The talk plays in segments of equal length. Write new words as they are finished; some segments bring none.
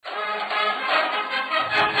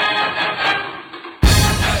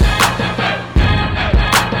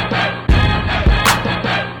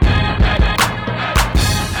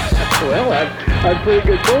pretty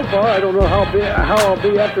good so far. I don't know how I'll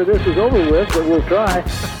be after this is over with, but we'll try.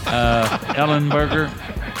 Ellenberger.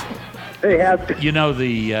 Hey, Haskins. You know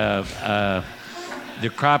the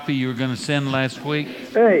crappie you were going to send last week?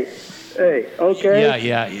 Hey, okay.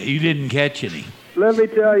 Yeah. You didn't catch any. Let me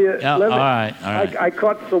tell you. All right. I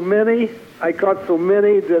caught so many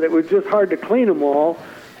that it was just hard to clean them all.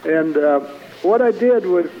 And what I did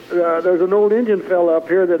was, there's an old Indian fella up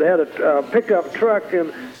here that had a pickup truck,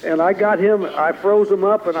 and I got him. I froze him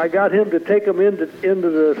up, and I got him to take them into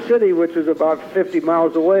the city, which is about 50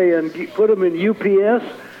 miles away, and put them in UPS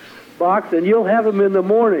box, and you'll have them in the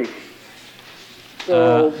morning.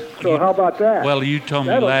 So how about that? Well, you told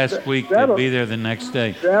me last week they'd be there the next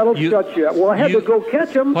day. That'll shut you up. Well, I had to go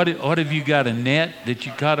catch them. What have you got, a net that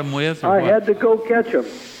you caught them with? I had to go catch them.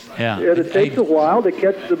 Yeah. It takes a while to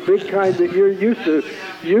catch the big kind that you're used to.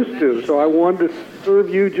 So I wanted to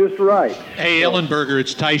serve you just right. Hey, Ellenberger,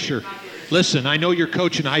 it's Teicher. Listen, I know you're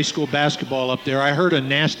coaching high school basketball up there. I heard a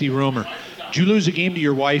nasty rumor. Did you lose a game to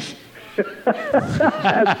your wife?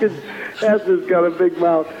 Haskins got a big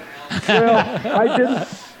mouth. Well, I didn't.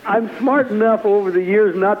 I'm smart enough over the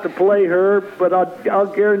years not to play her, but I'll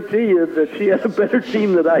guarantee you that she had a better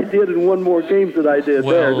team than I did and won more games than I did.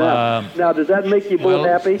 Now, does that make you both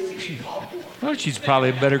happy? Well, she's probably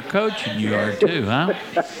a better coach than you are, too, huh?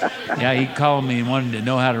 Yeah, he called me and wanted to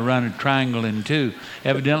know how to run a triangle in two.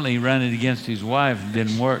 Evidently, he ran it against his wife. It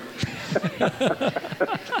didn't work.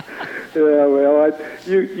 Yeah, well,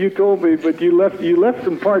 you told me, but you left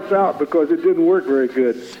some parts out because it didn't work very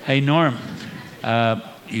good. Hey, Norm,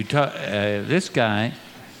 this guy,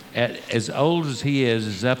 as old as he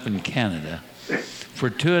is up in Canada for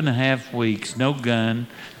 2.5 weeks, no gun,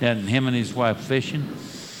 and him and his wife fishing.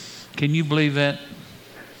 Can you believe that?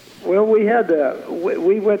 Well, we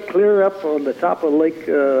went clear up on the top of Lake.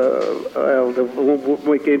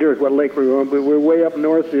 We can't hear what lake we were on, but we're way up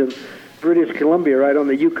north in British Columbia, right on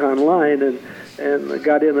the Yukon line, and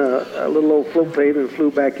got in a little old float plane and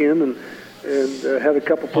flew back in and had a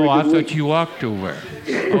couple. I thought you walked over.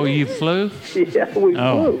 Oh, you flew? Yeah, we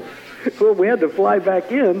flew. Well, we had to fly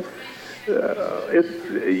back in.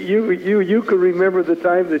 You can remember the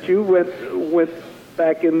time that you went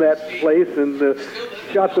back in that place and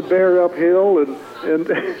shot the bear uphill, and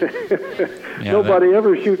nobody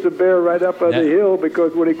ever shoots a bear right up on the hill,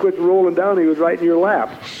 because when he quits rolling down, he was right in your lap.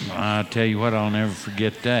 I'll tell you what, I'll never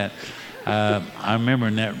forget that. I remember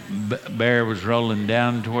when that bear was rolling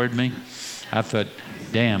down toward me, I thought,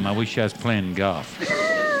 damn, I wish I was playing golf.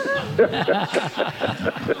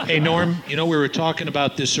 Hey, Norm, we were talking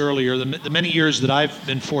about this earlier. The many years that I've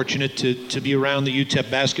been fortunate to be around the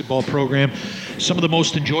UTEP basketball program, some of the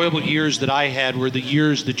most enjoyable years that I had were the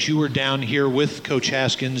years that you were down here with Coach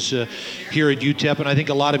Haskins here at UTEP, and I think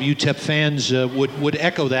a lot of UTEP fans would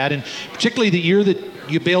echo that, and particularly the year that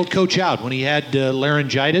you bailed Coach out when he had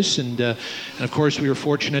laryngitis, and of course we were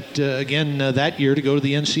fortunate again that year to go to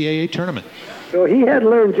the NCAA tournament. So he had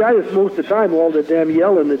laryngitis most of the time, all the damn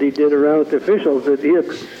yelling that he did around with the officials. That he had,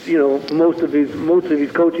 most of his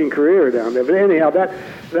coaching career down there. But anyhow, that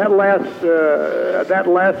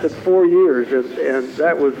lasted 4 years, and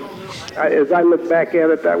that was, as I look back at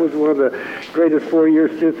it, that was one of the greatest 4-year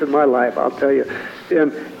stints in my life, I'll tell you.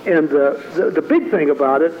 And the big thing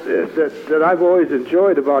about it that I've always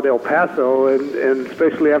enjoyed about El Paso, and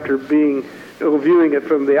especially after viewing it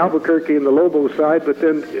from the Albuquerque and the Lobo side, but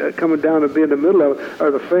then coming down and being in the middle of it,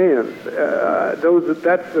 are the fans.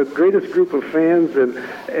 That's the greatest group of fans and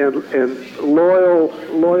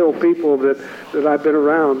loyal people that I've been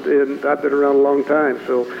around, and I've been around a long time.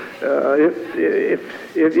 So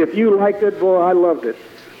if you liked it, boy, I loved it.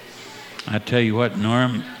 I tell you what,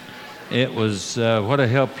 Norm, it was what a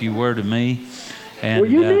help you were to me. And,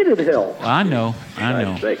 well, you needed help. I know.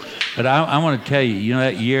 But I want to tell you,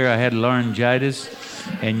 that year I had laryngitis,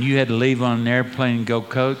 and you had to leave on an airplane and go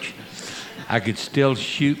coach, I could still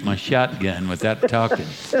shoot my shotgun without talking.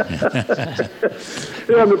 Yeah,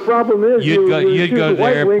 the problem is you'd go to the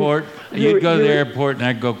airport. You'd go to the airport, and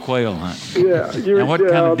I'd go quail hunt. Yeah. Now, what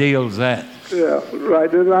kind of deal is that? Yeah,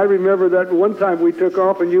 right. And I remember that one time we took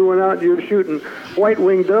off, and you went out and you were shooting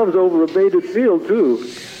white-winged doves over a baited field too.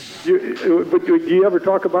 But do you ever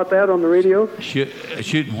talk about that on the radio?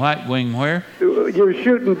 Shooting white wing where? You're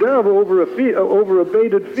shooting dove over a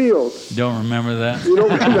baited field. Don't remember that. You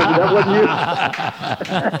don't remember that,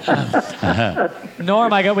 wasn't you?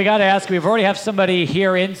 Norm, we got to ask you. We already have somebody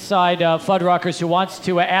here inside Fuddruckers who wants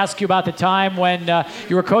to ask you about the time when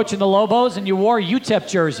you were coaching the Lobos and you wore UTEP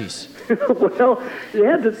jerseys. Well, you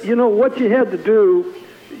had to. What you had to do.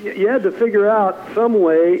 You had to figure out some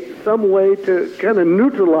way to kind of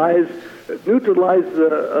neutralize neutralize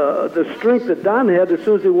the strength that Don had as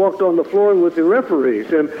soon as he walked on the floor with the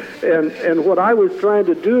referees. And what I was trying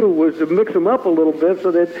to do was to mix them up a little bit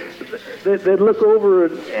so that they'd look over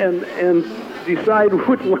and decide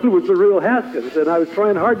which one was the real Haskins. And I was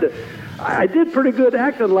trying hard to. I did pretty good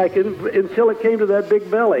acting like it until it came to that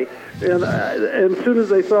big belly. And as soon as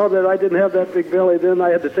they saw that I didn't have that big belly, then I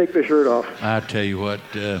had to take the shirt off. I'll tell you what,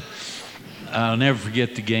 I'll never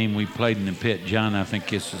forget the game we played in the pit. John, I think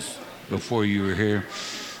this is before you were here.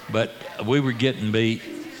 But we were getting beat.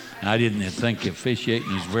 I didn't think the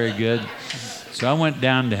officiating was very good. So I went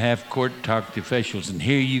down to half court to talk to the officials, and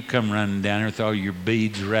here you come running down there with all your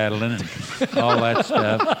beads rattling and all that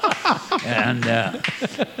stuff.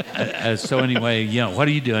 And so anyway, what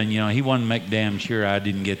are you doing? He wanted to make damn sure I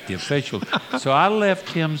didn't get the official. So I left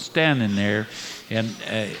him standing there, and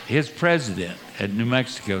his president at New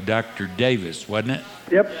Mexico, Dr. Davis, wasn't it?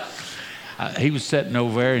 Yep. He was sitting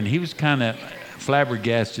over there, and he was kind of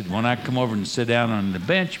flabbergasted when I come over and sit down on the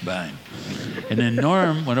bench by him. And then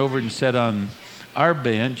Norm went over and sat on our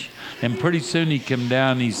bench, and pretty soon he came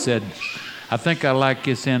down and he said, I think I like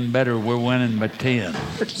this end better. We're winning by 10.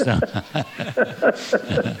 So.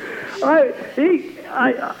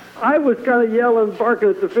 I was kind of yelling, barking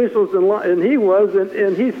at the officials, and he was,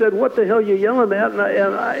 and he said, "What the hell are you yelling at?"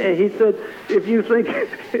 And he said, "If you think,"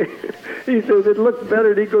 he says, "it looks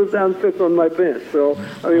better," and he goes down and sits on my bench. So,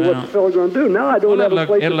 what's the fellow going to do? Now I don't have a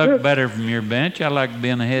place to sit. It looked better from your bench. I like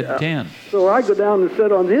being ahead 10. So I go down and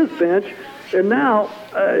sit on his bench, and now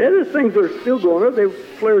these things are still going on. The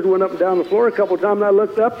players went up and down the floor a couple of times, and I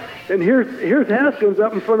looked up, and here's Haskins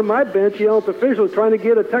up in front of my bench yelling at the officials, trying to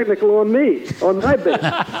get a technical on me, on my bench.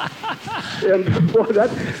 And boy,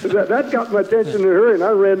 that got my attention in a hurry, and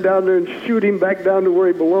I ran down there and shoot him back down to where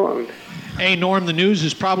he belonged. Hey, Norm, the news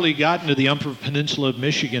has probably gotten to the Upper Peninsula of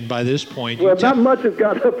Michigan by this point. Well, not much has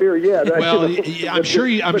got up here yet. Well, I'm sure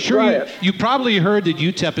you probably heard that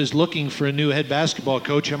UTEP is looking for a new head basketball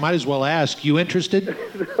coach. I might as well ask, you interested?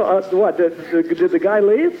 What, did the guy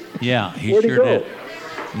leave? Yeah, Where'd sure he go? did.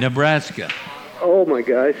 Nebraska. Oh, my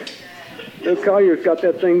gosh. The Collier's got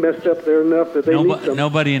that thing messed up there enough that they need some.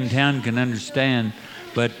 Nobody in town can understand,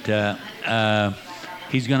 but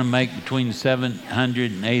he's going to make between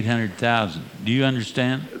 700 and 800,000. Do you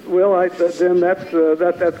understand? Well, then that's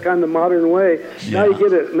kind of the modern way. Yeah. Now you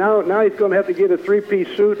get it. Now he's going to have to get a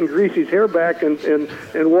three-piece suit and grease his hair back and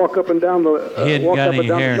walk up and down the. He hadn't got any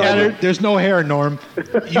hair. There's no hair, Norm.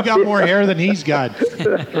 You got more hair than he's got.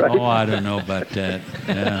 Right. Oh, I don't know about that.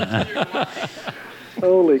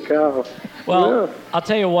 Holy cow. Well, Yeah. I'll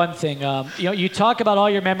tell you one thing. You talk about all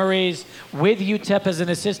your memories with UTEP as an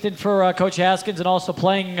assistant for Coach Haskins and also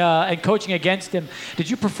playing and coaching against him. Did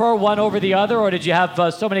you prefer one over the other, or did you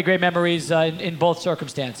have so many great memories in both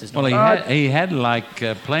circumstances? Well, he had like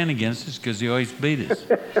playing against us because he always beat us.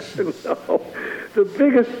 No. The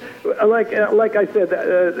biggest, like I said,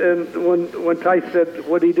 and when Tice said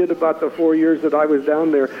what he did about the 4 years that I was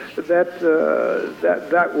down there,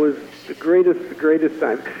 that was the greatest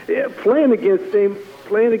time. Yeah, playing against him,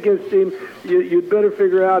 you'd better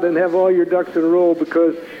figure out and have all your ducks in a row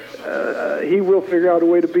because he will figure out a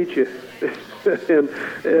way to beat you. But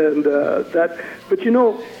you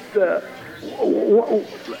know,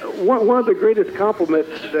 one of the greatest compliments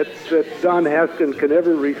that Don Haskins can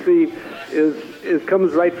ever receive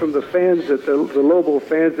comes right from the fans at the Lobo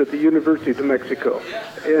fans at the University of New Mexico,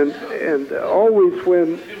 and always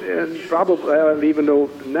and probably I don't even know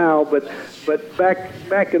now, but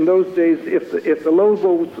back in those days, if the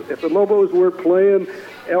Lobos were playing,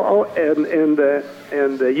 and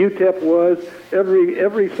UTEP was,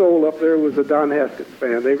 every soul up there was a Don Haskins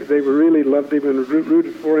fan. They really loved him and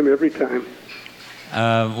rooted for him every time.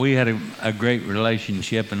 We had a great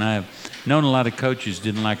relationship, and I've known a lot of coaches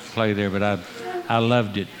didn't like to play there, but I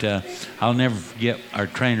loved it. I'll never forget our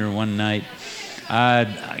trainer one night.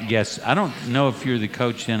 I guess, I don't know if you're the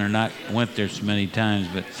coach then or not, went there so many times,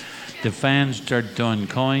 but the fans started throwing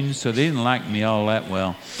coins, so they didn't like me all that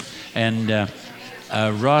well. And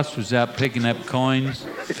Ross was out picking up coins,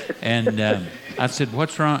 and I said,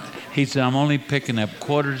 "What's wrong?" He said, "I'm only picking up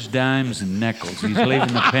quarters, dimes, and nickels." He's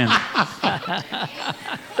leaving the penny.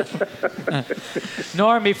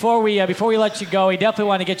 Norm, before we let you go, we definitely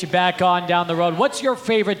want to get you back on down the road. What's your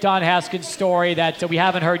favorite Don Haskins story that we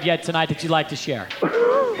haven't heard yet tonight that you'd like to share?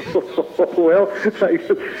 Well,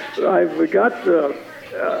 I've got.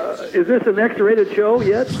 Is this an X-rated show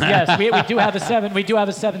yet? Yes, we do have a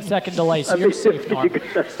 7-second delay, so you're safe, Norm.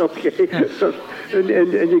 Okay, and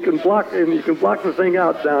you can block the thing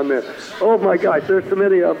out down there. Oh my gosh, there's so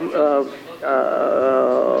many of them.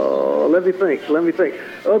 Let me think.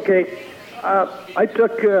 Okay, I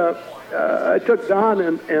took I took Don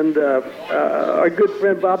and our good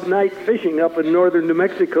friend Bob Knight fishing up in northern New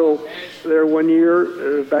Mexico there one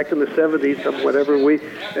year back in the 70s, something whatever. We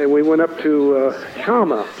went up to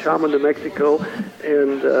Chama, New Mexico,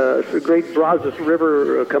 and it's a great Brazos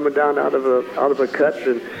River coming down out of a cut,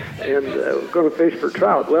 and going to fish for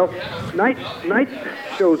trout. Well, Knight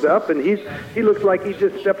shows up, and he looks like he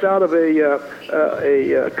just stepped out of a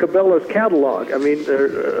Cabela's catalog. I mean,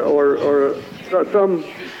 or some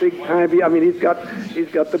big time. I mean, he's got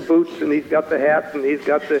the boots, and he's got the hat, and he's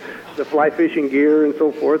got the fly fishing gear and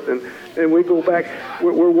so forth. And we go back.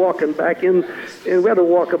 We're walking back in, and we had to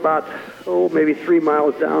walk about maybe 3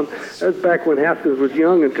 miles down. That's back when Haskins was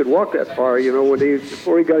young and could walk that far,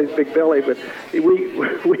 before he got his big belly. But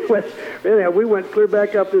we went clear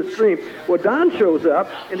back up this stream. Well, Don shows up,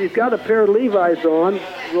 and he's got a pair of Levi's on,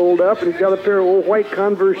 rolled up, and he's got a pair of old white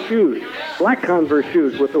Converse shoes, black Converse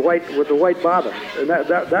shoes with the white bottom, and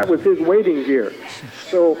that was his wading gear.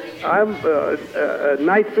 So I'm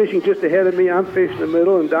Knight fishing just ahead of me. I'm fishing in the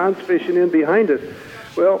middle, and Don's fishing in behind us.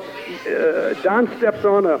 Well, Don steps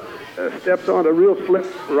on a real slip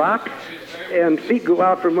rock, and feet go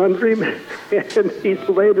out from under him, and he's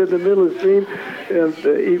laid in the middle of the stream, and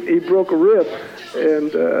he broke a rib.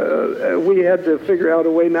 And we had to figure out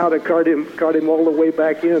a way now to cart him all the way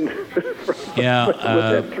back in.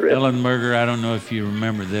 Ellenberger, I don't know if you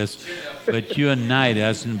remember this, but you and Knight, I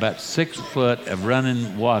was in about 6 foot of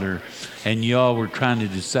running water, and y'all were trying to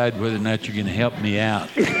decide whether or not you're going to help me out.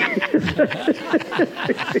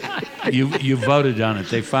 You voted on it.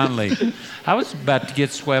 They finally. I was about to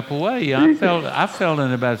get swept away. I felt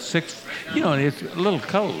in about 6. It's a little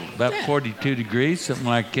cold, about 42 degrees, something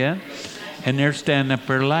like that. And they're standing up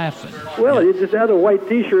there laughing. Well, he just had a white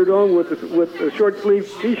T-shirt on with a short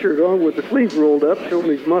sleeve T-shirt on with the sleeves rolled up, showing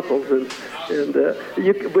his muscles,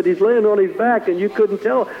 but he's laying on his back, and you couldn't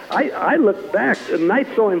tell. I looked back, and Knight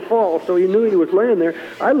saw him fall, so he knew he was laying there.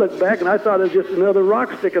 I looked back, and I thought it was just another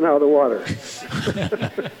rock sticking out of the water.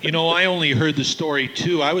 I only heard the story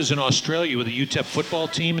too. I was in Australia with the UTEP football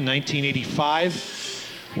team in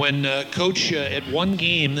 1985 when Coach at one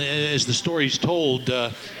game, as the story's told.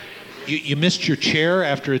 You missed your chair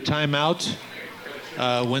after a timeout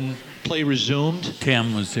when play resumed.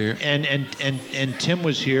 Tim was here. And Tim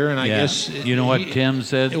was here, and I guess... You know what Tim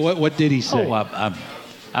said? What did he say?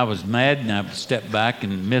 I was mad, and I stepped back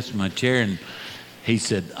and missed my chair, and he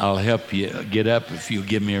said, "I'll help you get up if you'll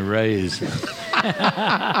give me a raise."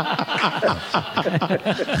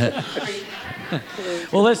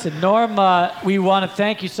 Well, listen, Norm, we want to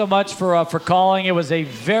thank you so much for calling. It was a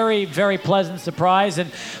very, very pleasant surprise, and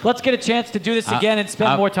let's get a chance to do this again and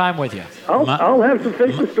spend more time with you. I'll have some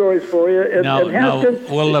fishing stories for you. And Haskins,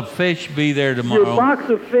 will the fish be there tomorrow? Your box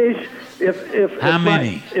of fish. How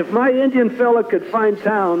many? If my Indian fella could find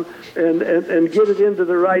town and get it into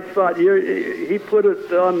the right spot, he put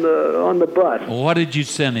it on the bus. What did you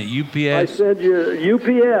send it? UPS? I sent you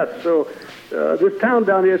UPS. So this town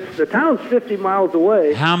down here, the town's 50 miles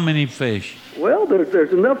away. How many fish? Well,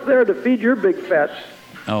 there's enough there to feed your big fat.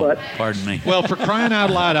 Oh, pardon me. Well, for crying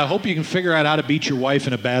out loud, I hope you can figure out how to beat your wife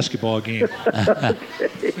in a basketball game.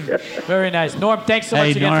 Very nice. Norm, thanks so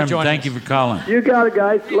much again for joining us. Thank you for calling. You got it,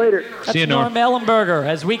 guys. Later. That's Norm Ellenberger.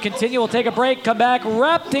 As we continue, we'll take a break, come back,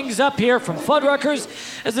 wrap things up here from Fuddruckers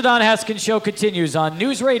as the Don Haskins Show continues on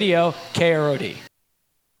News Radio KROD.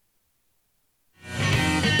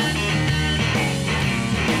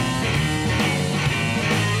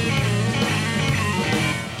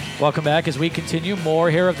 Welcome back as we continue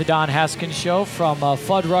more here of the Don Haskins Show from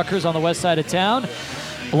Fuddruckers on the west side of town.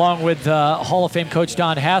 Along with Hall of Fame coach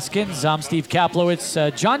Don Haskins, I'm Steve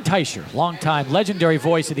Kaplowitz. John Teicher, longtime legendary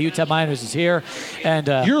voice of the UTEP Miners, is here. And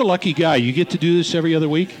you're a lucky guy. You get to do this every other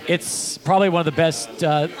week? It's probably one of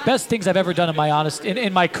the best things I've ever done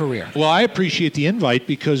in my career. Well, I appreciate the invite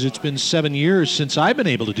because it's been 7 years since I've been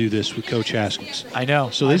able to do this with Coach Haskins. I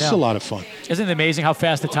know. So this is a lot of fun. Isn't it amazing how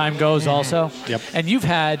fast the time goes also? Yep. And you've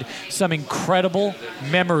had some incredible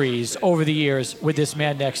memories over the years with this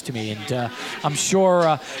man next to me. And I'm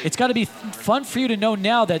sure it's got to be fun for you to know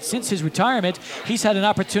now that since his retirement, he's had an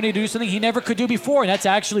opportunity to do something he never could do before, and that's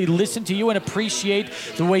actually listen to you and appreciate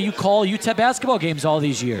the way you call UTEP basketball games all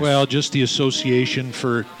these years. Well, just the association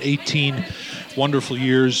for 18 wonderful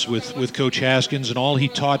years with Coach Haskins, and all he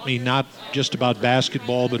taught me, not just about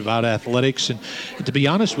basketball, but about athletics. And to be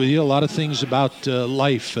honest with you, a lot of things about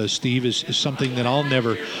life, Steve, is something that I'll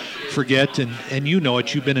never forget, and you know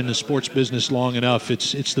it. You've been in the sports business long enough.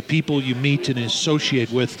 It's the people you meet and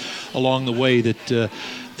associate with along the way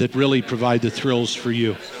that really provide the thrills for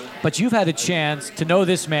you. but you've had a chance to know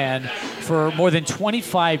this man for more than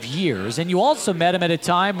 25 years, and you also met him at a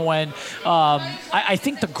time when I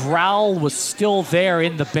think the growl was still there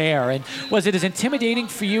in the Bear. And was it as intimidating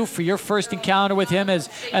for you for your first encounter with him as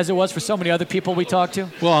it was for so many other people we talked to?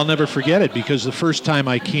 Well, I'll never forget it, because the first time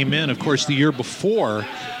I came in, of course, the year before,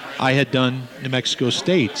 I had done New Mexico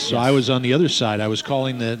State, so I was on the other side. I was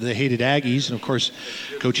calling the hated Aggies, and of course,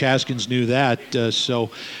 Coach Haskins knew that.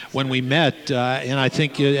 So when we met, and I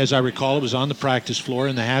think, as I recall, it was on the practice floor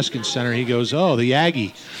in the Haskins Center, he goes, "Oh, the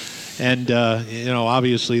Aggie." And,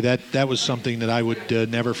 obviously that was something that I would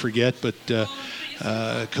never forget, but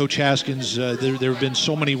Coach Haskins, there have been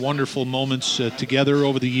so many wonderful moments together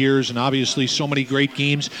over the years, and obviously so many great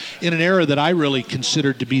games in an era that I really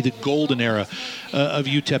considered to be the golden era of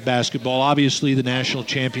UTEP basketball. Obviously the national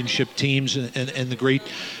championship teams and the great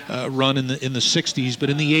run in the 60s, but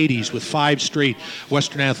in the 80s with 5 straight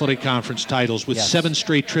Western Athletic Conference titles, with 7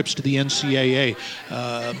 straight trips to the NCAA,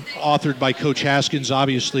 authored by Coach Haskins,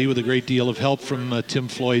 obviously with a great deal of help from Tim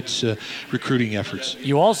Floyd's recruiting efforts.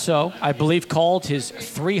 You also, I believe, called his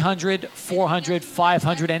 300, 400,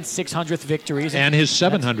 500, and 600th victories. And his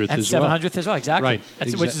 700th as well. And 700th as well, exactly.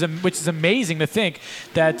 Right. Which is amazing to think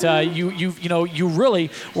that you really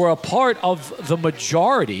were a part of the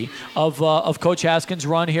majority of Coach Haskins'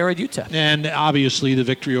 run here at UTEP. And obviously the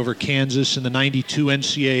victory over Kansas in the 92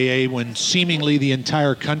 NCAA, when seemingly the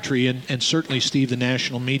entire country and certainly, Steve, the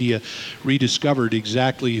national media rediscovered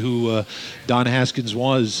exactly who Don Haskins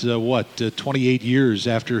was, 28 years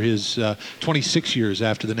after his 26 years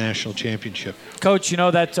after the national championship. Coach,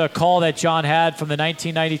 that call that John had from the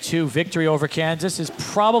 1992 victory over Kansas is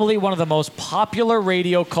probably one of the most popular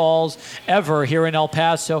radio calls ever here in El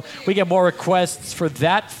Paso. We get more requests for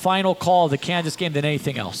that final call of the Kansas game than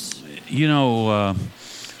anything else.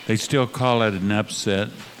 They still call it an upset,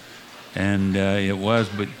 and it was,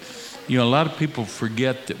 but a lot of people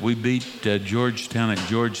forget that we beat Georgetown at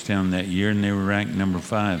Georgetown that year, and they were ranked number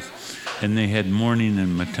 5. And they had Mourning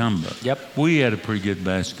and Matumba. Yep. We had a pretty good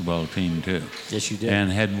basketball team, too. Yes, you did.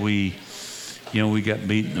 And had we, we got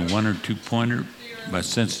beaten a 1 or 2 pointer by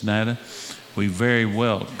Cincinnati, we very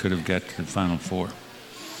well could have got to the Final Four.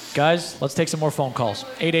 Guys, let's take some more phone calls.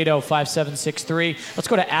 880-5763. Let's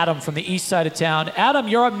go to Adam from the east side of town. Adam,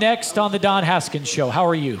 you're up next on the Don Haskins Show. How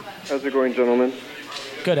are you? How's it going, gentlemen?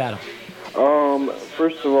 Good, Adam.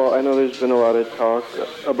 First of all, I know there's been a lot of talk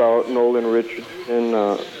about Nolan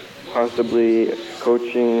Richardson possibly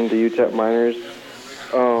coaching the UTEP Miners.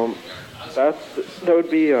 That would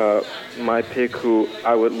be my pick, who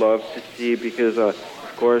I would love to see, because of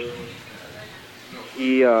course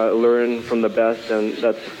he learned from the best, and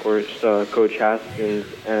that's of course Coach Haskins.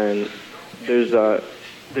 And there's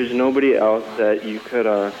nobody else that you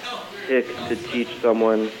could pick to teach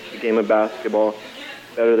someone the game of basketball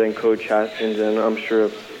better than Coach Haskins, and I'm sure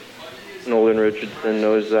Nolan Richardson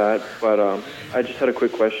knows that. But I just had a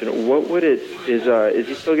quick question. What would is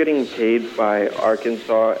he still getting paid by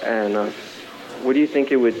Arkansas, and what do you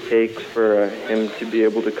think it would take for him to be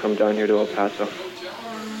able to come down here to El Paso?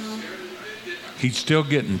 He's still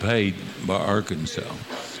getting paid by Arkansas.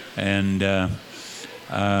 And,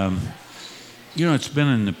 it's been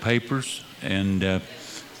in the papers, and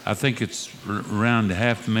I think it's around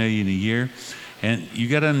 $500,000 a year. And you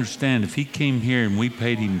got to understand, if he came here and we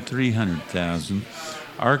paid him $300,000,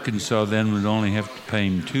 Arkansas then would only have to pay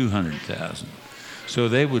him $200,000. So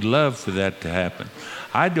they would love for that to happen.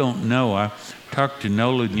 I don't know. I talked to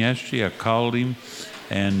Nolan yesterday. I called him,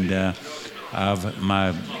 and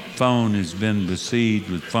my phone has been besieged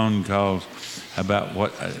with phone calls about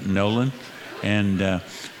Nolan, and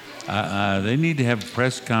they need to have a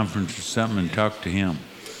press conference or something and talk to him.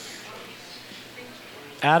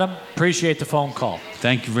 Adam, appreciate the phone call.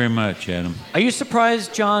 Thank you very much, Adam. Are you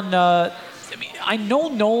surprised, John? I know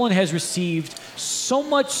Nolan has received so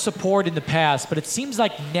much support in the past, but it seems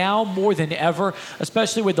like now more than ever,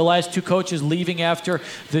 especially with the last 2 coaches leaving after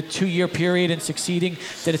the 2-year period and succeeding,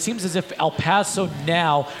 that it seems as if El Paso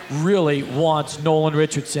now really wants Nolan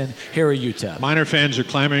Richardson here at UTEP. Miner fans are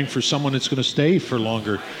clamoring for someone that's going to stay for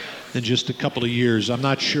longer than just a couple of years. I'm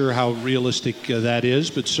not sure how realistic that is,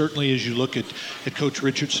 but certainly as you look at Coach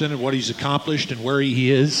Richardson and what he's accomplished and where he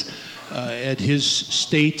is at his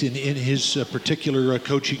state in his particular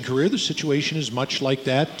coaching career, the situation is much like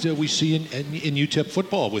that we see in UTEP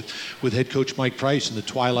football with head coach Mike Price in the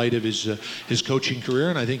twilight of his coaching career,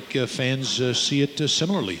 and I think fans see it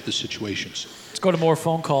similarly, the situations. Let's go to more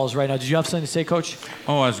phone calls right now. Did you have something to say, Coach?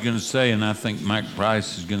 Oh, I was going to say, and I think Mike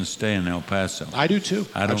Price is going to stay in El Paso. I do too.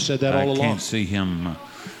 I've said that all along. I can't see him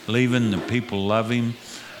leaving. The people love him.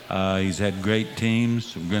 He's had great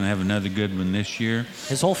teams. We're going to have another good one this year.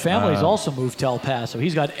 His whole family's also moved to El Paso.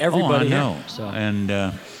 He's got everybody I know. here. So. And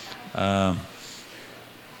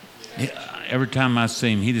every time I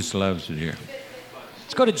see him, he just loves it here.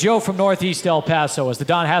 Let's go to Joe from Northeast El Paso as the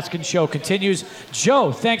Don Haskins Show continues.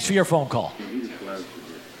 Joe, thanks for your phone call.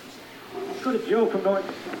 Let's go to Joe from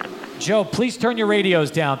North. Joe, please turn your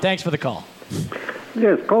radios down. Thanks for the call.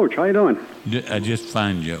 Yes, Coach, how you doing? Just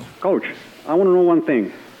fine, Joe. Coach, I want to know one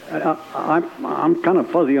thing. I'm kind of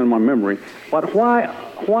fuzzy on my memory, but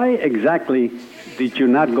why exactly did you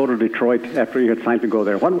not go to Detroit after you had signed to go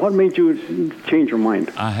there? What made you change your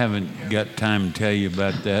mind? I haven't got time to tell you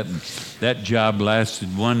about that. That job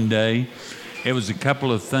lasted one day. It was a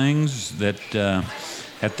couple of things that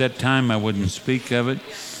at that time I wouldn't speak of it,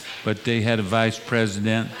 but they had a vice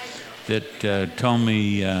president that told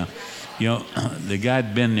me, the guy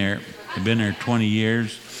had been there 20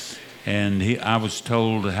 years, and I was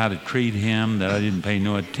told how to treat him, that I didn't pay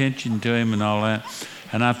no attention to him and all that.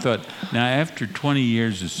 And I thought, now after 20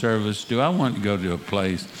 years of service, do I want to go to a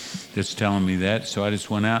place that's telling me that? So I just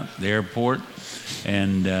went out to the airport,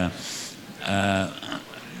 and there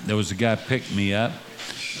was a guy picked me up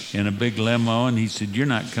in a big limo, and he said, "You're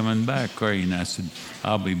not coming back, are you?" And I said,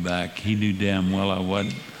 "I'll be back." He knew damn well I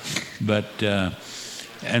wasn't. But,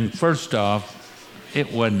 and first off,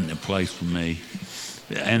 it wasn't a place for me.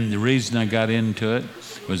 And the reason I got into it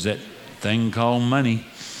was that thing called money.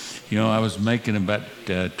 I was making about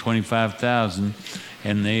 $25,000,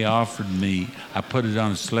 and they offered me. I put it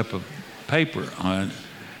on a slip of paper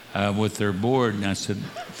with their board, and I said,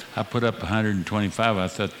 I put up 125. I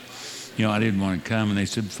thought, I didn't want to come, and they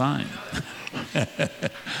said, fine.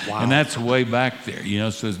 Wow. And that's way back there,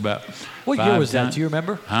 so it's about. What year was that? Do you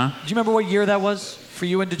remember? Huh? Do you remember what year that was for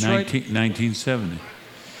you in Detroit? 1970.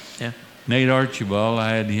 Yeah. Nate Archibald,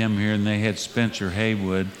 I had him here, and they had Spencer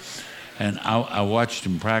Haywood, and I watched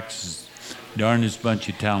him practice. Darndest bunch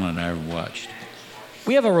of talent I ever watched.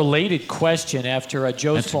 We have a related question after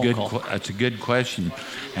Joe's phone call. That's a good question,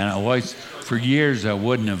 and for years I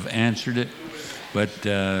wouldn't have answered it, but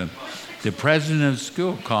the president of the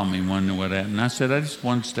school called me, wondering what happened. And I said, I just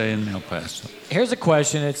want to stay in El Paso. Here's a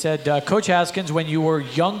question. It said, Coach Haskins, when you were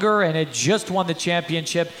younger and had just won the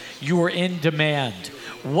championship, you were in demand.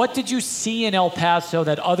 What did you see in El Paso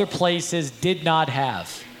that other places did not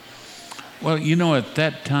have? Well, at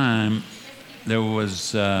that time, there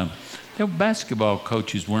was basketball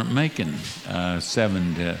coaches weren't making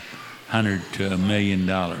 $700 to $1 million.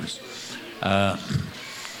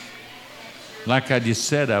 Like I just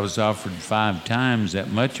said, I was offered 5 times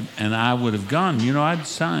that much, and I would have gone. I'd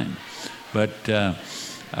sign. But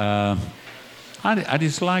I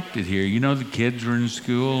just liked it here. The kids were in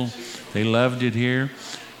school. They loved it here.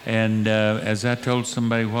 And as I told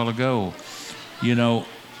somebody a while ago,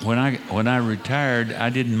 when I retired,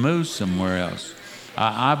 I didn't move somewhere else.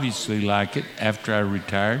 I obviously like it. After I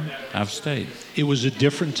retired, I've stayed. It was a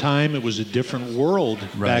different time. It was a different world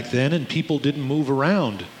back then, and people didn't move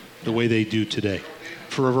around the way they do today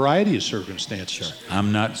for a variety of circumstances. Sure.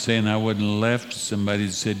 I'm not saying I wouldn't have left. Somebody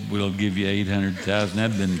said, we'll give you $800,000.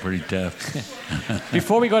 That'd been pretty tough.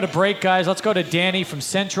 Before we go to break, guys, let's go to Danny from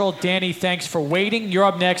Central. Danny, thanks for waiting. You're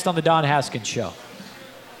up next on the Don Haskins Show.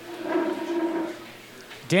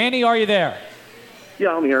 Danny, are you there?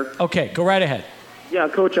 Yeah, I'm here. Okay, go right ahead. Yeah,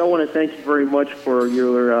 Coach, I want to thank you very much for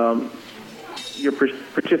your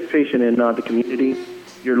participation in the community,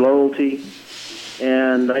 your loyalty,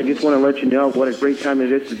 and I just want to let you know what a great time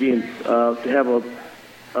it is to have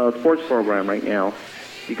a sports program right now,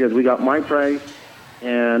 because we got my price,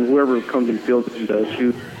 and whoever comes in field to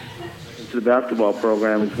shoot into the basketball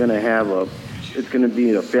program is going to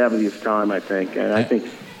be a fabulous time, I think, and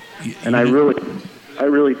I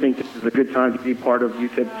really think this is a good time to be part of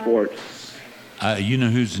UTEP sports. You know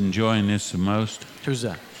who's enjoying this the most? Who's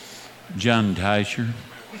that? John Teicher.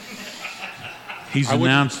 He's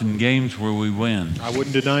announcing games where we win. I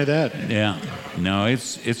wouldn't deny that. Yeah. No,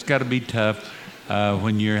 it's got to be tough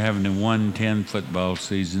when you're having a 1-10 football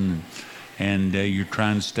season and you're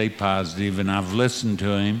trying to stay positive. And I've listened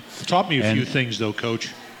to him. It taught me a few things, though,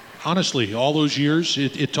 Coach. Honestly, all those years,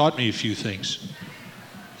 it taught me a few things.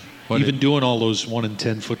 Even doing all those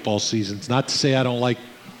 1-10 football seasons. Not to say I don't like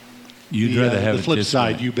the flip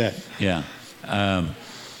side, you bet. Yeah.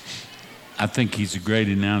 I think he's a great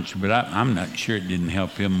announcer, but I'm not sure it didn't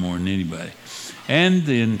help him more than anybody. And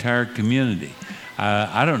the entire community.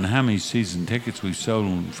 I don't know how many season tickets we've sold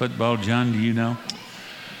in football. John, do you know?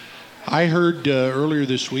 I heard earlier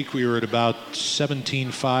this week we were at about 17.5,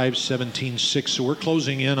 17.6, so we're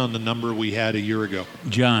closing in on the number we had a year ago.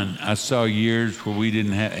 John, I saw years where we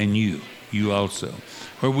didn't have, and you, you also,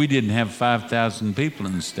 where we didn't have 5,000 people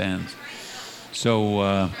in the stands.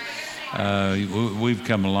 So we've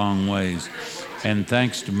come a long ways. And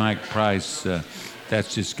thanks to Mike Price,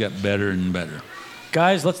 that's just got better and better.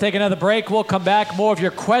 Guys, let's take another break. We'll come back. More of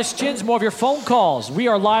your questions, more of your phone calls. We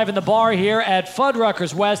are live in the bar here at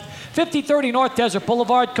Fuddruckers West, 5030 North Desert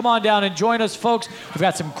Boulevard. Come on down and join us, folks. We've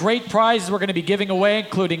got some great prizes we're going to be giving away,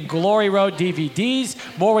 including Glory Road DVDs.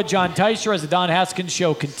 More with John Teicher as the Don Haskins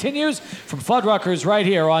Show continues from Fuddruckers right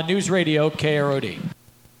here on News Radio KROD.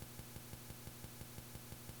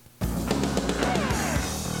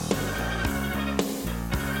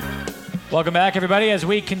 Welcome back, everybody. As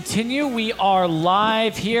we continue, we are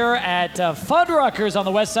live here at Fuddruckers on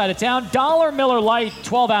the west side of town. $1 Miller Lite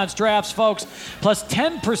 12-ounce drafts, folks, plus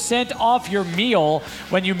 10% off your meal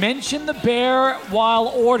when you mention the Bear while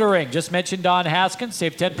ordering. Just mention Don Haskins.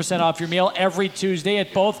 Save 10% off your meal every Tuesday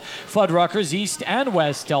at both Fuddruckers, East and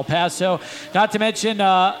West El Paso. Not to mention,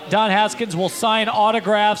 Don Haskins will sign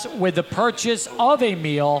autographs with the purchase of a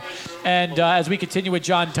meal. And as we continue with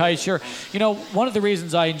John Teicher, you know, one of the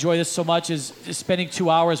reasons I enjoy this so much is spending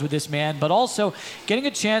 2 hours with this man, but also getting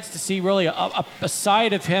a chance to see really a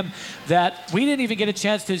side of him that we didn't even get a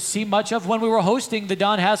chance to see much of when we were hosting the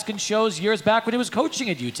Don Haskins shows years back when he was coaching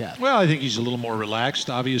at UTEP. Well, I think he's a little more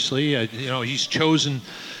relaxed, obviously. You know, he's chosen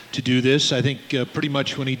to do this. I think pretty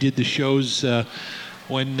much when he did the shows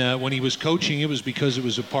when he was coaching, it was because it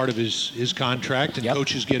was a part of his contract, and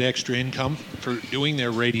coaches get extra income for doing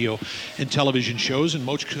their radio and television shows, and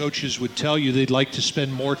most coaches would tell you they'd like to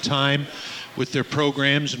spend more time with their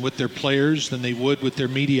programs and with their players than they would with their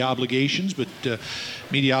media obligations. But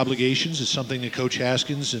media obligations is something that Coach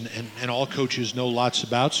Haskins and all coaches know lots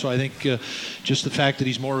about. So I think just the fact that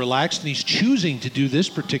he's more relaxed and he's choosing to do this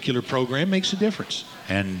particular program makes a difference.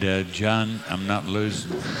 And John, I'm not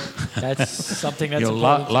losing. That's something that's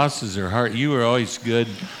important. Losses are hard. You were always good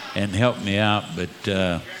and helped me out, but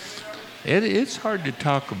it's hard to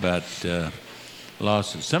talk about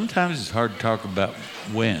losses. Sometimes it's hard to talk about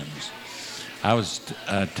wins. I was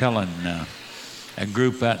telling a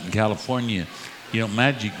group out in California, you know,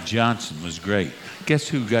 Magic Johnson was great. Guess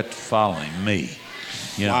who got to follow him? Me.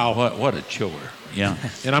 You know, wow. What a chore. Yeah.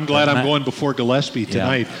 And I'm glad I'm going before Gillespie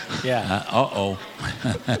tonight. Yeah.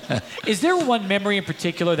 Is there one memory in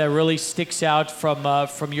particular that really sticks out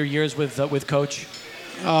from your years with Coach?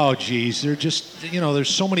 Oh, geez. They're just, you know,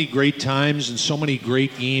 there's so many great times and so many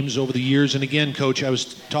great games over the years. And again, Coach, I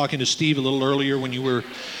was talking to Steve a little earlier when you were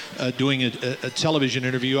doing a television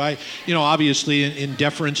interview. Obviously in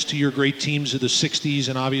deference to your great teams of the 60s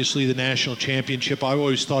and obviously the national championship, I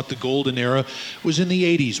always thought the golden era was in the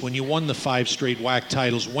 80s when you won the 5 straight WAC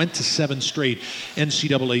titles, went to 7 straight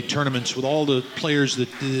NCAA tournaments with all the players that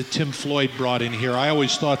Tim Floyd brought in here. I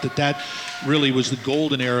always thought that really was the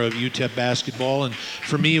golden era of UTEP basketball, and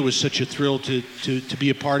for me it was such a thrill to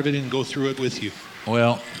be a part of it and go through it with you.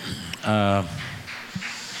 Well,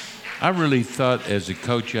 I really thought as a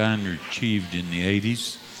coach I underachieved in the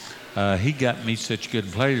 80s. He got me such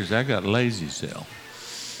good players, I got lazy cell.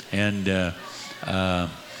 And no,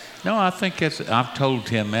 I think I've told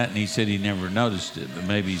him that, and he said he never noticed it, but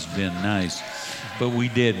maybe he's been nice. But we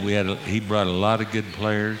did. He brought a lot of good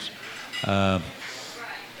players. I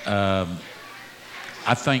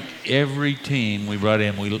think every team we brought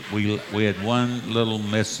in, we had one little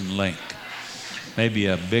missing link, maybe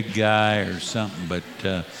a big guy or something, but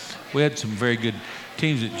we had some very good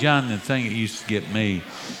teams. John, the thing that used to get me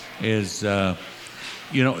is, it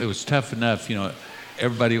was tough enough.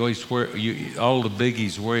 Everybody always all the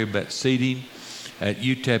biggies worry about seeding. At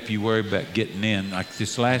UTEP, you worry about getting in. Like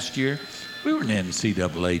this last year, we were an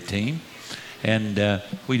NCAA team, and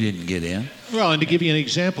we didn't get in. Well, and to give you an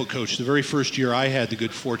example, Coach, the very first year I had the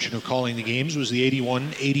good fortune of calling the games was the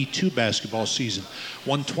 81-82 basketball season.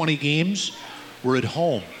 120 games were at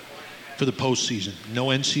home for the postseason. No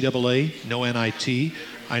NCAA, no NIT.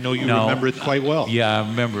 I know you remember it quite well. Yeah, I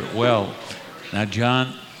remember it well. Now,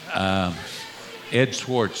 John, Ed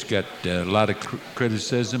Swartz got a lot of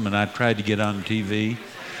criticism, and I tried to get on TV.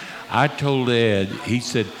 I told Ed, he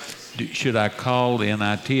said, should I call the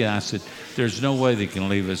NIT? And I said, there's no way they can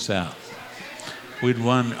leave us out. We'd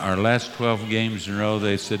won our last 12 games in a row.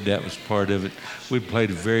 They said that was part of it. We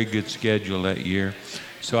played a very good schedule that year.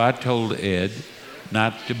 So I told Ed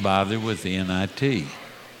not to bother with the NIT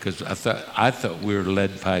because I thought we were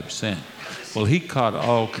lead pipe sent. Well, he caught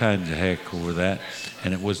all kinds of heck over that,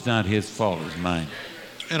 and it was not his fault, it was mine.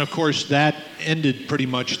 And, of course, that ended pretty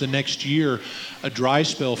much the next year, a dry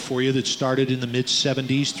spell for you that started in the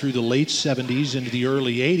mid-'70s through the late '70s into the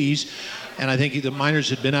early '80s. And I think the Miners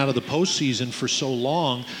had been out of the postseason for so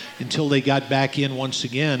long until they got back in once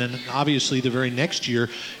again. And obviously the very next year,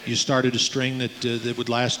 you started a string that would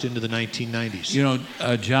last into the 1990s. You know,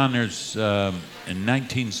 John, there's in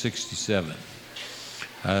 1967,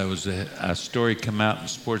 there was a story come out in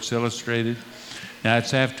Sports Illustrated. Now,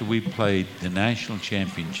 it's after we played the national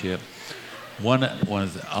championship, one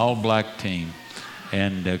of the all-black team,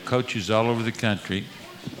 and coaches all over the country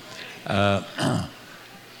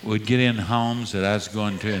would get in homes that I was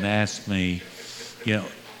going to and ask me, you know,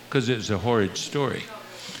 because it was a horrid story.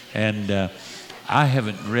 And I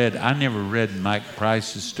never read Mike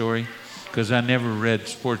Price's story because I never read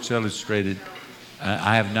Sports Illustrated.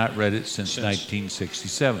 I have not read it since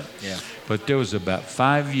 1967. Yeah. But there was about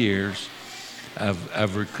 5 years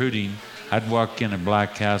of recruiting. I'd walk in a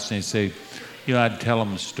black house and they'd say, you know, I'd tell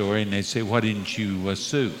them a story and they'd say, why didn't you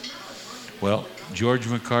sue? Well, George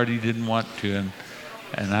McCarty didn't want to,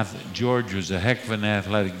 and George was a heck of an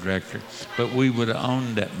athletic director, but we would have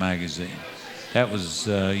owned that magazine. That was,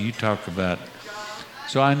 you talk about.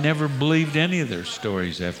 So I never believed any of their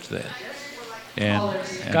stories after that. And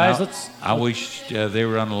guys, I wish they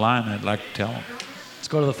were on the line. I'd like to tell them. Let's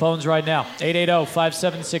go to the phones right now.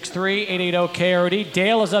 880-5763, 880-KROD.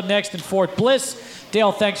 Dale is up next in Fort Bliss.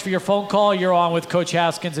 Dale, thanks for your phone call. You're on with Coach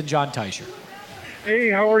Haskins and John Teicher. Hey,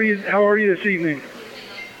 how are you this evening?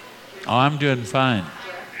 Oh, I'm doing fine.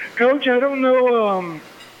 Coach, I don't know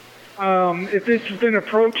if this has been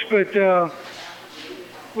approached, but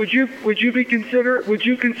would you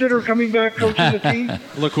consider coming back coaching the team?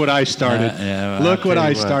 Look what I started. Look what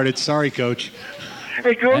I started. Sorry, Coach.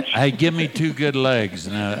 Hey, Coach. Hey, give me 2 good legs,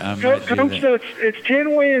 and I might Coach, do that. it's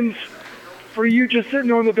 10 wins for you just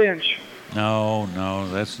sitting on the bench. No,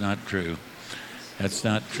 that's not true. That's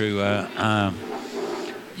not true.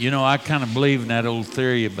 You know, I kind of believe in that old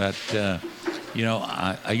theory about, you know,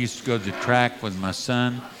 I used to go to the track with my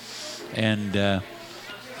son, and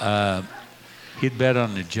he'd bet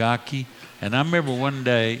on the jockey. And I remember one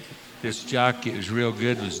day, this jockey was real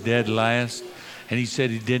good, was dead last, and he said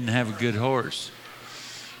he didn't have a good horse.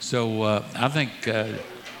 So I think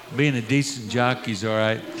being a decent jockey's all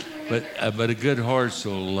right, but a good horse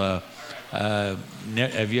will. Have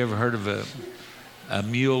you ever heard of a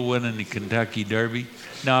mule winning the Kentucky Derby?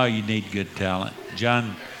 No, you need good talent.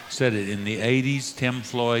 John said it in the 80s, Tim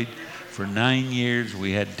Floyd, for 9 years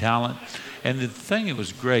we had talent. And the thing that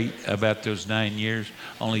was great about those 9 years,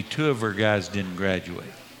 only 2 of our guys didn't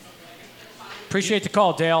graduate. Appreciate the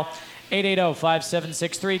call, Dale.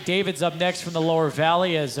 880-5763. David's up next from the Lower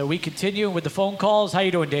Valley as we continue with the phone calls. How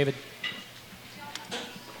you doing, David?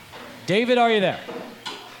 David, are you there?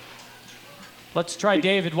 Let's try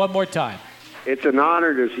David one more time. It's an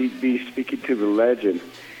honor to be speaking to the legend.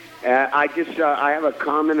 I have a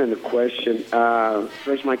comment and a question.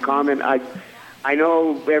 First, my comment. I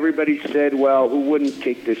know everybody said, well, who wouldn't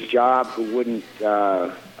take this job? Who wouldn't,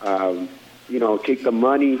 take the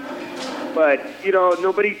money? But,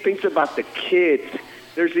 nobody thinks about the kids.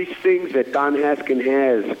 There's these things that Don Haskins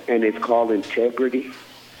has, and it's called integrity.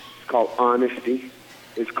 It's called honesty.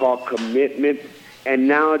 It's called commitment. And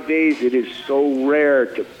nowadays, it is so rare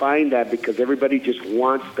to find that because everybody just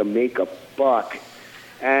wants to make a buck.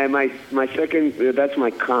 And my second, that's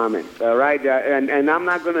my comment. All right, and I'm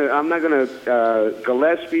not gonna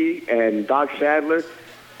Gillespie and Doc Sadler.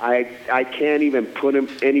 I can't even put them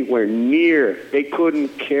anywhere near. They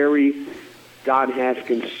couldn't carry Don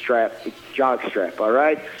Haskins' jock strap. All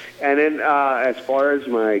right, and then as far as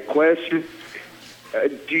my question,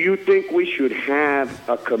 do you think we should have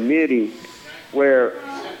a committee where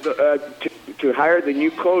to hire the new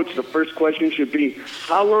coach, the first question should be,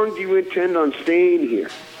 how long do you intend on staying here?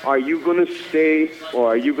 Are you going to stay or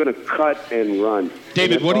are you going to cut and run?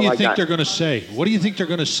 David, what do you think they're going to say? What do you think they're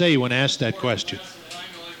going to say when asked that question?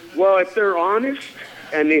 Well, if they're honest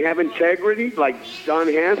and they have integrity, like Don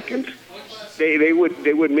Haskins, they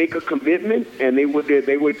would make a commitment and they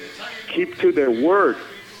would keep to their word,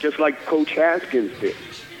 just like Coach Haskins did.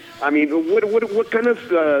 I mean, what kind of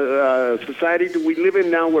society do we live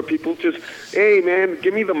in now where people just, hey, man,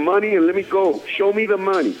 give me the money and let me go. Show me the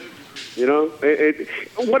money.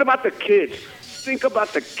 What about the kids? Think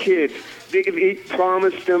about the kids. He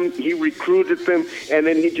promised them, he recruited them, and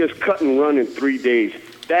then he just cut and run in 3 days.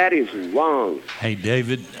 That is wrong. Hey,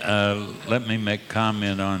 David, let me make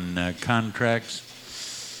comment on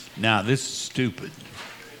contracts. Now, this is stupid,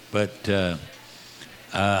 but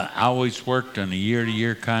I always worked on a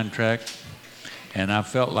year-to-year contract, and I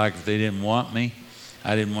felt like if they didn't want me,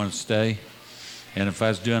 I didn't want to stay. And if I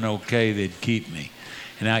was doing okay, they'd keep me.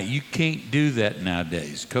 Now, you can't do that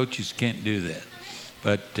nowadays. Coaches can't do that.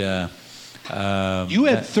 But you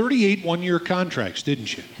had 38 one-year contracts,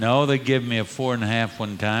 didn't you? No, they gave me a 4.5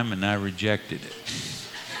 one time, and I rejected it.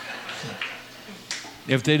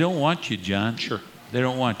 If they don't want you, John, sure, they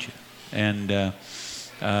don't want you. And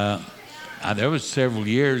there was several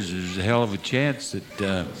years. There was a hell of a chance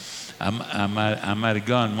that I might have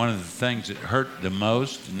gone. One of the things that hurt the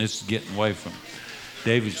most, and this is getting away from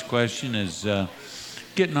David's question, is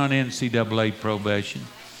getting on NCAA probation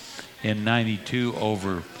in '92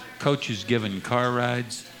 over coaches giving car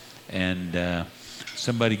rides and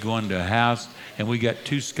somebody going to a house, and we got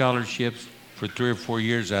 2 scholarships for 3 or 4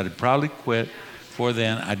 years. I'd have probably quit before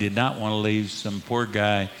then. I did not want to leave some poor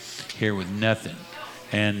guy here with nothing.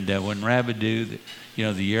 And when Rabidou,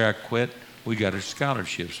 the year I quit, we got our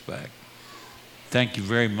scholarships back. Thank you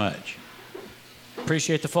very much.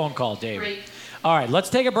 Appreciate the phone call, David. Great. All right, let's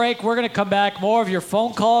take a break. We're going to come back, more of your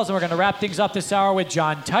phone calls, and we're going to wrap things up this hour with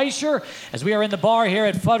John Teicher as we are in the bar here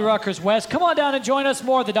at Fuddruckers West. Come on down and join us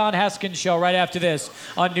more of the Don Haskins Show right after this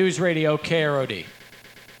on News Radio KROD.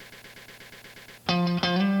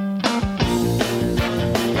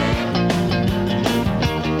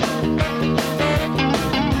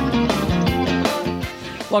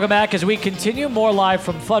 Welcome back as we continue more live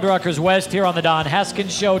from Fuddruckers West here on the Don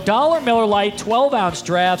Haskins Show. $1 Miller Lite 12-ounce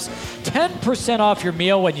drafts, 10% off your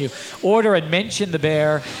meal when you order and mention the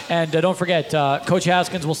Bear. And don't forget, Coach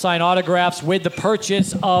Haskins will sign autographs with the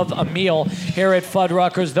purchase of a meal here at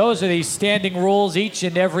Fuddruckers. Those are the standing rules each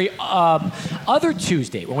and every other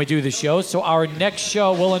Tuesday when we do the show. So our next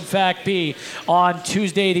show will, in fact, be on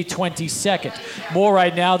Tuesday the 22nd. More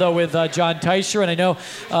right now, though, with John Teicher. And I know,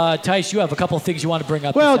 Teicher, you have a couple of things you want to bring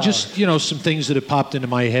up. Well, just, some things that have popped into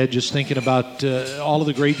my head, just thinking about all of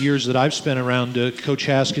the great years that I've spent around Coach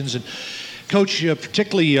Haskins. And Coach,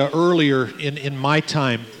 particularly earlier in my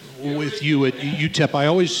time with you at UTEP, I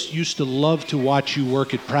always used to love to watch you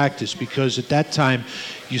work at practice, because at that time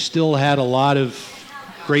you still had a lot of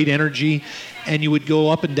great energy, and you would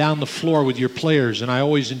go up and down the floor with your players, and I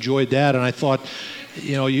always enjoyed that. And I thought,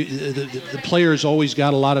 the players always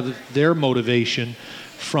got a lot of their motivation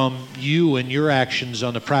from you and your actions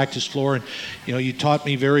on the practice floor. And you taught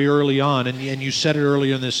me very early on, and you said it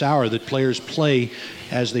earlier in this hour, that players play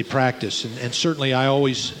as they practice, and certainly I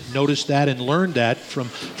always noticed that and learned that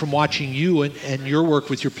from watching you and your work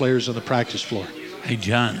with your players on the practice floor. Hey,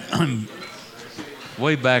 John,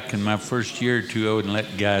 way back in my first year or two, I wouldn't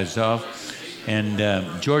let guys off, and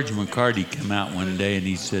George McCarty came out one day and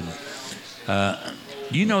he said,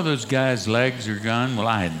 you know those guys' legs are gone? Well,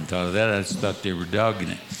 I hadn't thought of that. I just thought they were dogging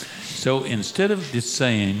it. So instead of just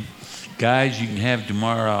saying, guys, you can have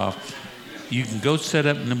tomorrow off, you can go set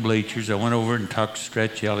up in the bleachers. I went over and talked to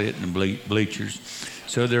Stretch Elliott in the bleachers.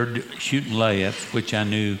 So they're shooting layups, which I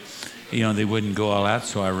knew, they wouldn't go all out,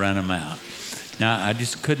 so I ran them out. Now, I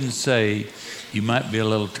just couldn't say, you might be a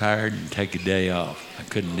little tired and take a day off. I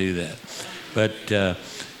couldn't do that. But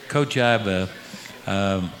Coach Iba,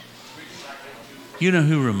 you know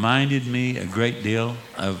who reminded me a great deal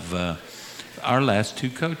of our last 2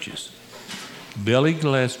 coaches? Billy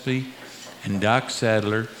Gillespie and Doc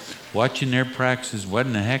Sadler. Watching their practices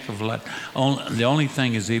wasn't a heck of a lot. The only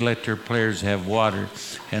thing is they let their players have water,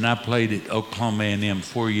 and I played at Oklahoma A&M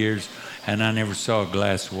 4 years, and I never saw a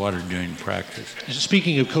glass of water during practice.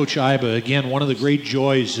 Speaking of Coach Iba, again, one of the great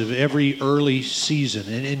joys of every early season,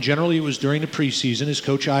 and generally it was during the preseason, is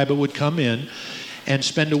Coach Iba would come in and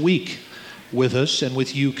spend a week with us and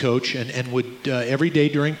with you, Coach, and would every day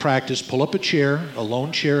during practice pull up a chair, a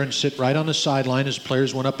lone chair, and sit right on the sideline as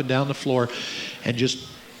players went up and down the floor and just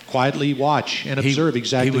quietly watch and observe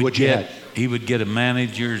exactly what you had. He would get a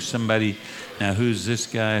manager, somebody, now who's this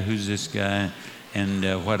guy,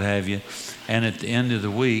 and what have you. And at the end of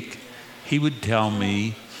the week, he would tell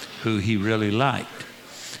me who he really liked.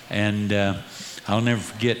 And I'll never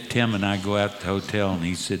forget, Tim and I go out to the hotel, and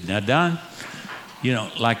he said, now, Don,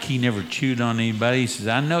 like he never chewed on anybody. He says,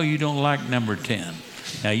 I know you don't like number 10.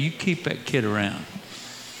 Now, you keep that kid around.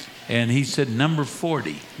 And he said, number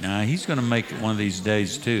 40. Now, he's going to make it one of these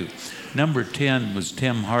days, too. Number 10 was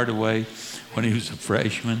Tim Hardaway when he was a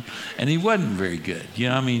freshman, and he wasn't very good.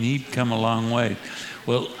 He'd come a long way.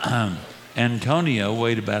 Well, Antonio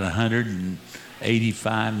weighed about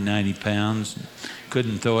 185, 90 pounds,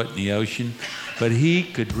 couldn't throw it in the ocean, but he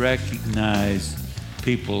could recognize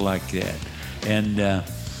people like that. And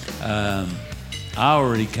I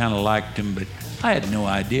already kind of liked him, but I had no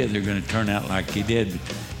idea they're going to turn out like he did. But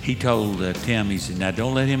he told Tim, he said, now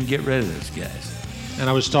don't let him get rid of those guys. And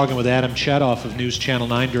I was talking with Adam Chadoff of News Channel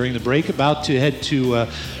 9 during the break, about to head to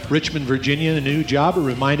Richmond, Virginia, a new job. It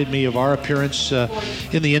reminded me of our appearance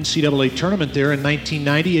in the NCAA tournament there in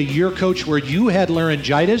 1990, a year, Coach, where you had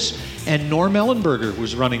laryngitis and Norm Ellenberger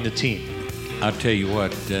was running the team. I'll tell you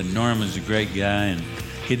what, Norm is a great guy, and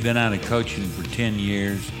he'd been out of coaching for 10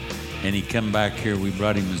 years, and he come back here. We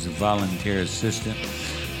brought him as a volunteer assistant,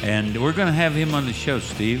 and we're going to have him on the show,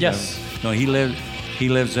 Steve. Yes. No, he lives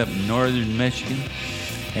up in northern Michigan,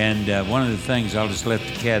 and one of the things, I'll just let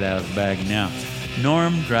the cat out of the bag now.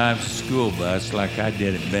 Norm drives a school bus like I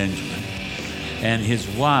did at Benjamin, and his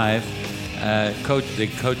wife, they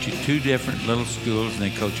coach at two different little schools, and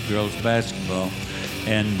they coach girls basketball.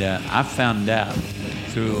 And I found out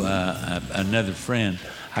through another friend.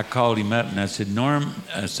 I called him up and I said, Norm,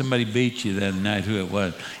 somebody beat you the other night. Who it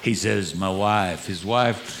was? He says, my wife. His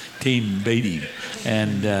wife team beat him,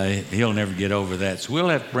 and he'll never get over that. So we'll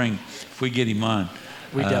have to bring, if we get him on.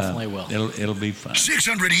 We definitely will. It'll be fun.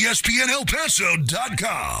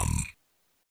 600ESPNElPaso.com.